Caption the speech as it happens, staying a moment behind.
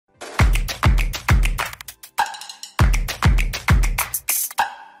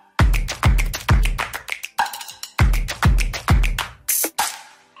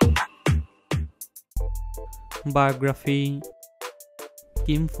Biography.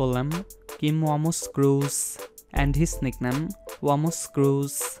 Kim Fulham, Kim Whamos Cruz, and his nickname Whamos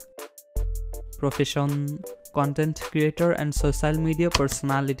Cruz. Profession: content creator and social media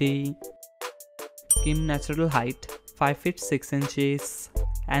personality. Kim natural height 5 feet 6 inches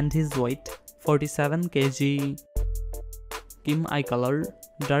and his weight 47 kg. Kim eye color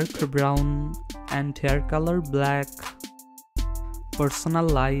dark brown and hair color black. Personal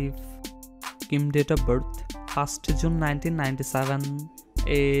life: Kim date of birth 1st June 1997.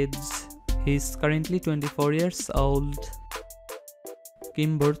 Age: he is currently 24 years old.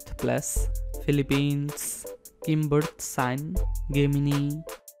 Kim birthplace: Philippines. Kim birth sign: Gemini.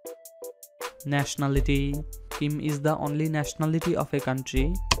 Nationality: Kim is the only nationality of a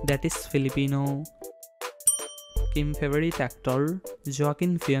country that is Filipino. Kim favorite actor: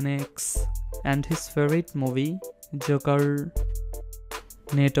 Joaquin Phoenix, and his favorite movie: Joker.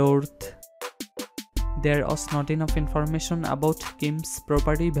 Net worth: there was not enough information about Kim's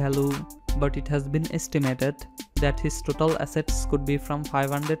property value, but it has been estimated that his total assets could be from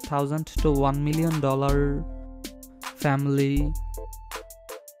 $500,000 to $1 million. Family: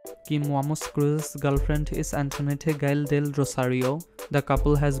 Kim Whamos Cruz's girlfriend is Antoinette Gail del Rosario. The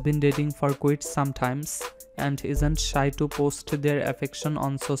couple has been dating for quite some time and isn't shy to post their affection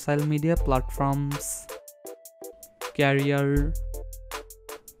on social media platforms. Career: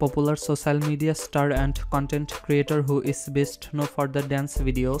 popular social media star and content creator who is best known for the dance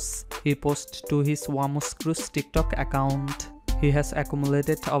videos he posts to his Whamos Cruz TikTok account. He has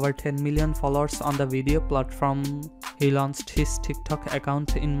accumulated over 10 million followers on the video platform. He launched his TikTok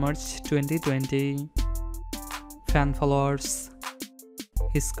account in March 2020. Fan followers: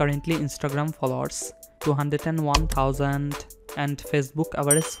 his currently Instagram followers 201,000 and Facebook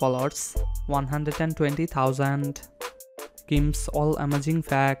average followers 120,000. Kim's all amazing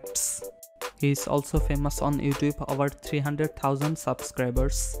facts: he is also famous on YouTube, over 300,000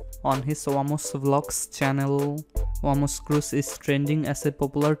 subscribers on his Whamos Vlogs channel. Whamos Cruz is trending as a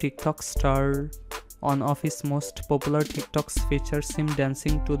popular TikTok star. One of his most popular TikToks features him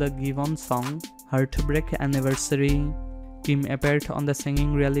dancing to the given song Heartbreak Anniversary. Kim appeared on the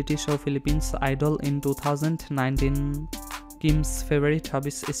singing reality show Philipines Idol in 2019. Kim's favorite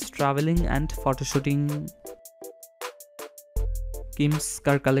hobbies is traveling and photoshooting. Kim's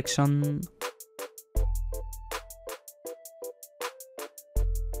car collection: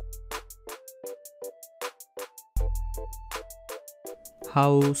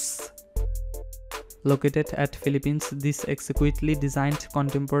 house. Located at Philippines, this exquisitely designed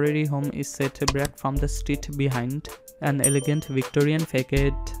contemporary home is set back from the street behind an elegant Victorian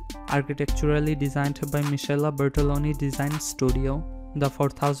facade, architecturally designed by Michela Bertoloni Design Studio. The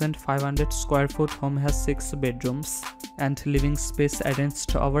 4,500 square foot home has 6 bedrooms and living space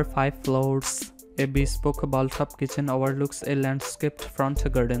arranged over 5 floors. A bespoke bathtub kitchen overlooks a landscaped front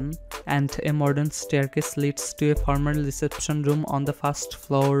garden, and a modern staircase leads to a formal reception room on the first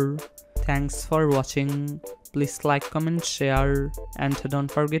floor. Thanks for watching. Please like, comment, share, and don't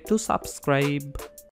forget to subscribe.